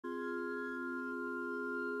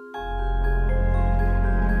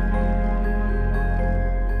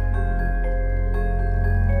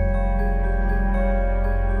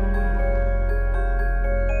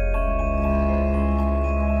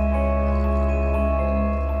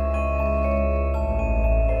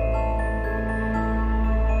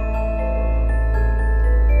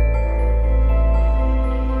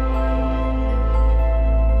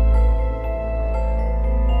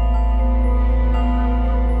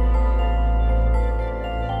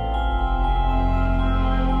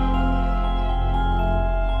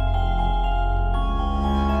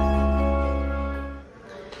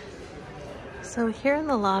So here in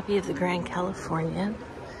the lobby of the Grand Californian,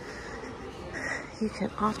 you can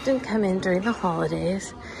often come in during the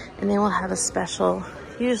holidays and they will have a special,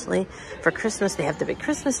 usually for Christmas, they have the big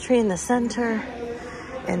Christmas tree in the center,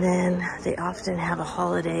 and then they often have a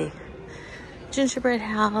holiday gingerbread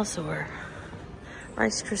house or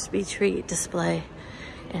Rice Krispie treat display.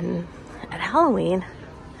 And at Halloween,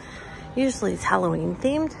 usually it's Halloween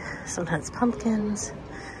themed, sometimes pumpkins.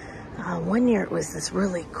 One year it was this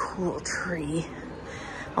really cool tree.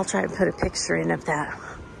 I'll try and put a picture in of that.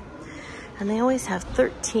 And they always have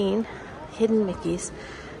 13 hidden Mickeys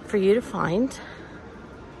for you to find.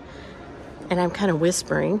 And I'm kind of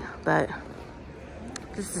whispering, but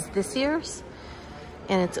this is this year's,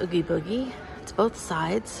 and it's Oogie Boogie. It's both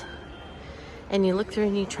sides. And you look through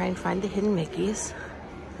and you try and find the hidden Mickeys,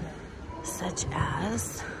 such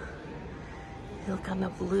as, you look on the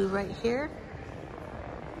blue right here.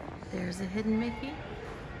 There's a hidden Mickey.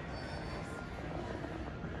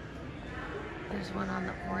 There's one on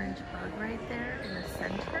the orange bug right there in the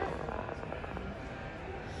center.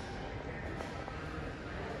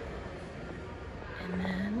 And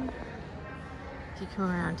then, if you come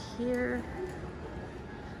around here,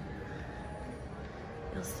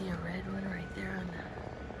 you'll see a red one right there on the.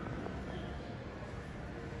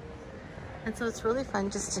 And so it's really fun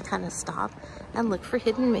just to kind of stop and look for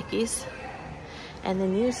hidden Mickeys. And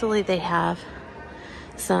then usually they have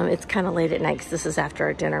some, it's kind of late at night because this is after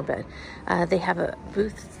our dinner, but they have a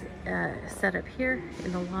booth set up here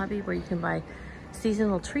in the lobby where you can buy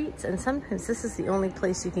seasonal treats. And sometimes this is the only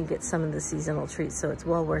place you can get some of the seasonal treats. So it's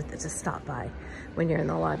well worth it to stop by when you're in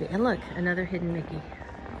the lobby. And look, another hidden Mickey.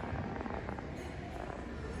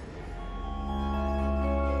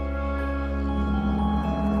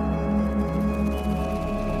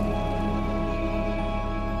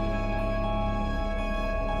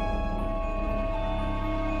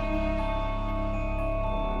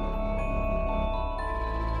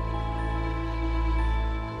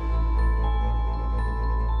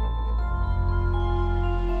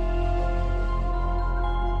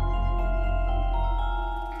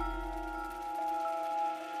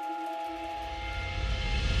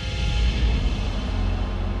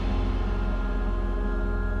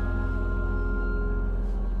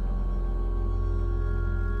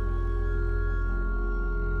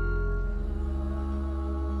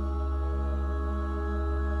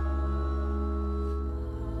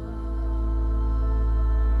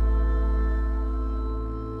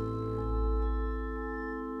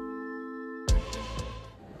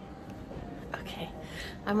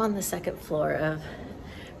 I'm on the second floor of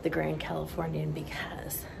the Grand Californian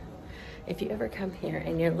because if you ever come here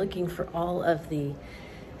and you're looking for all of the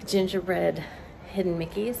gingerbread hidden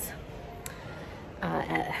Mickeys,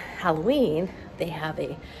 at Halloween, they have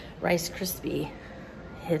a Rice Krispie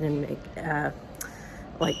hidden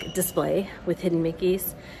like display with hidden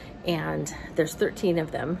Mickeys, and there's 13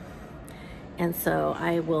 of them. And so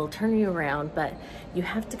I will turn you around, but you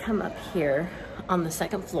have to come up here on the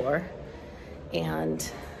second floor. And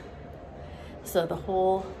so the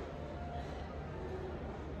whole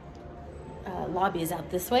lobby is out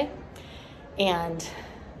this way, and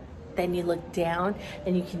then you look down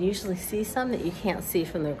and you can usually see some that you can't see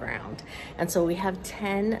from the ground. And so we have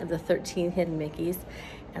 10 of the 13 hidden Mickeys,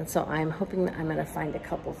 and so I'm hoping that I'm gonna find a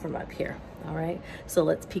couple from up here. All right, so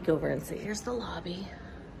let's peek over and see. Here's the lobby,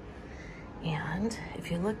 and if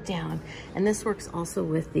you look down, and this works also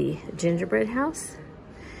with the gingerbread house,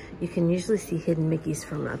 you can usually see hidden Mickeys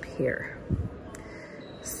from up here.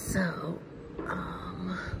 So,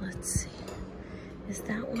 let's see. Is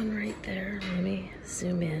that one right there? Let me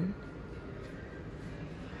zoom in.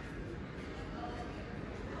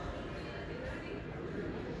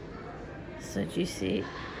 So do you see?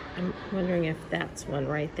 I'm wondering if that's one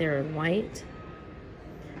right there in white.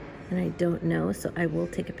 And I don't know, so I will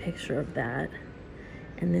take a picture of that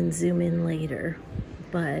and then zoom in later.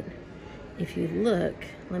 But if you look,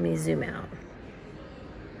 let me zoom out.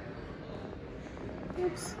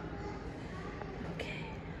 Oops. Okay.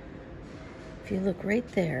 If you look right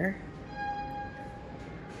there,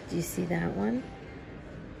 do you see that one?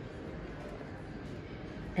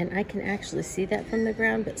 And I can actually see that from the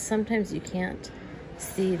ground, but sometimes you can't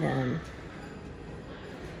see them.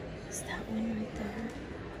 Is that one right there?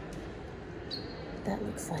 That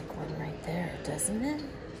looks like one right there, doesn't it?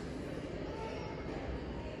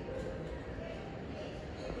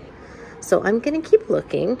 So I'm gonna keep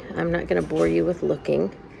looking. I'm not gonna bore you with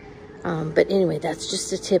looking. But anyway, that's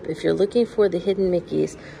just a tip. If you're looking for the hidden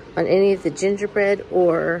Mickeys on any of the gingerbread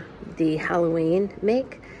or the Halloween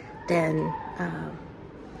make, then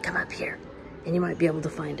come up here and you might be able to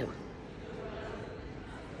find them.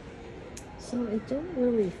 So I don't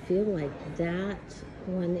really feel like that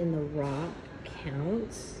one in the rock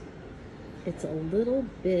counts. It's a little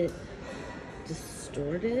bit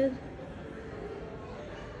distorted,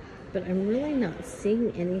 but I'm really not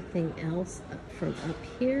seeing anything else from up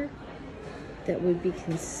here that would be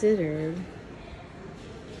considered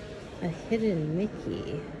a hidden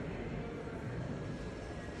Mickey.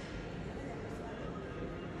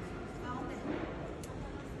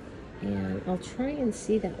 And I'll try and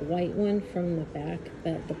see that white one from the back,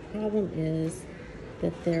 but the problem is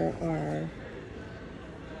that there are,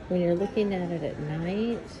 when you're looking at it at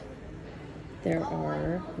night, there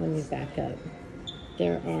are, let me back up,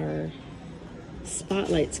 there are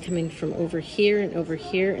spotlights coming from over here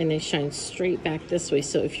and they shine straight back this way.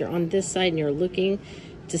 So if you're on this side and you're looking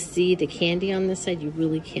to see the candy on this side, you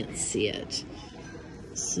really can't see it.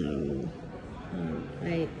 So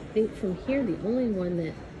I think from here, the only one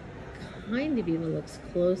that kind of even looks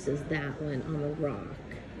close is that one on the rock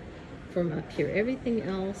from up here. Everything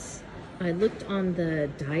else, I looked on the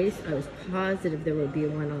dice. I was positive there would be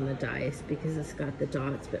one on the dice because it's got the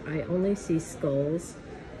dots, but I only see skulls,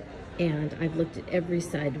 and I've looked at every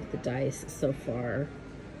side of the dice so far,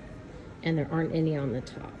 and there aren't any on the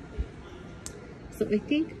top. So I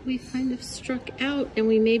think we've kind of struck out, and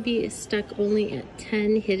we may be stuck only at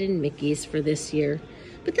 10 hidden Mickeys for this year,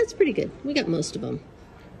 but that's pretty good. We got most of them.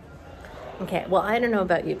 Okay, well, I don't know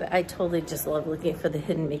about you, but I totally just love looking for the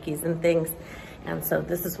hidden Mickeys and things. And so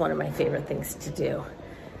this is one of my favorite things to do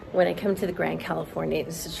when I come to the Grand California,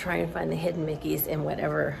 is to try and find the hidden Mickeys in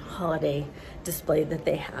whatever holiday display that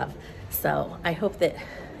they have. So I hope that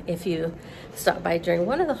if you stop by during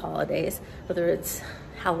one of the holidays, whether it's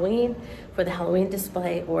Halloween, for the Halloween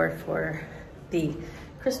display, or for the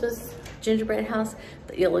Christmas gingerbread house,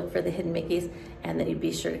 that you'll look for the hidden Mickeys, and that you'd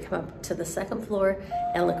be sure to come up to the second floor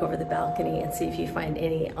and look over the balcony and see if you find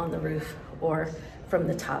any on the roof or from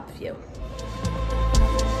the top view.